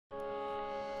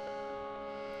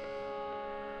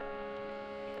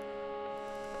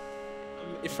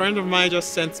A friend of mine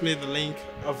just sent me the link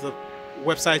of the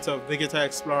website of Digital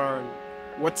Explorer on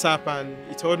WhatsApp, and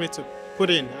he told me to put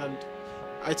in, and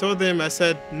I told him, I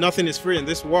said, nothing is free in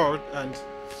this world, and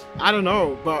I don't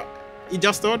know, but he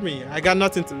just told me I got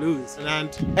nothing to lose, and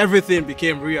everything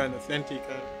became real and authentic.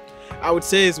 And I would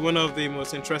say it's one of the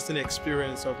most interesting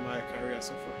experiences of my career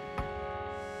so far.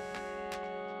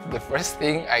 The first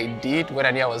thing I did when I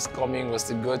knew I was coming was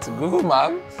to go to Google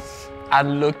Maps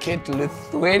and locate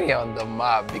Lithuania on the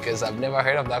map, because I've never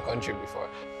heard of that country before.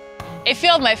 A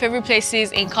few of my favorite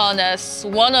places in Kaunas,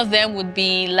 one of them would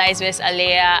be Laisvės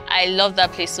alėja. I love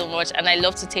that place so much, and I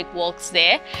love to take walks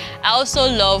there. I also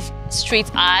love street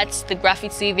art, the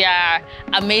graffiti. They are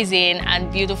amazing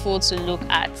and beautiful to look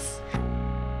at.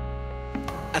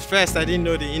 At first, I didn't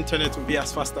know the internet would be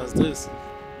as fast as this.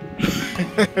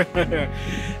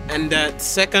 And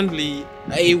secondly,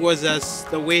 it was as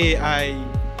the way I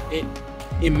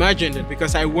imagined it,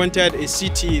 because I wanted a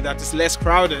city that is less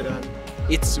crowded, and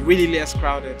it's really less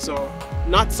crowded. So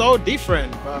not so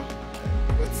different, but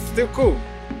still cool.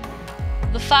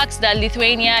 The fact that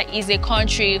Lithuania is a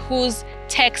country whose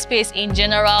tech space in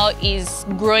general is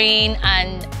growing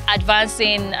and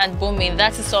advancing and booming,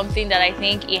 that is something that I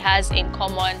think it has in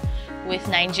common with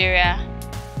Nigeria.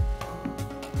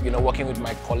 You know, working with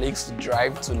my colleagues to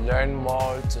drive, to learn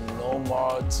more, to know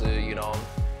more, to,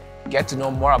 get to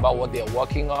know more about what they're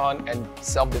working on, and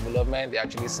self-development. They're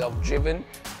actually self-driven,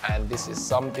 and this is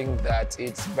something that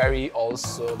it's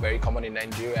also very common in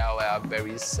Nigeria. We are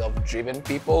very self-driven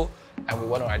people, and we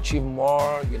want to achieve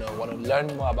more, want to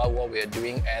learn more about what we're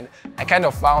doing. And I kind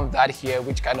of found that here,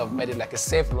 which kind of made it like a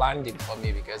safe landing for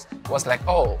me, because it was like,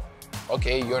 oh,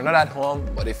 okay, you're not at home,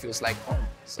 but it feels like home.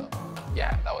 So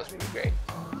yeah, that was really great.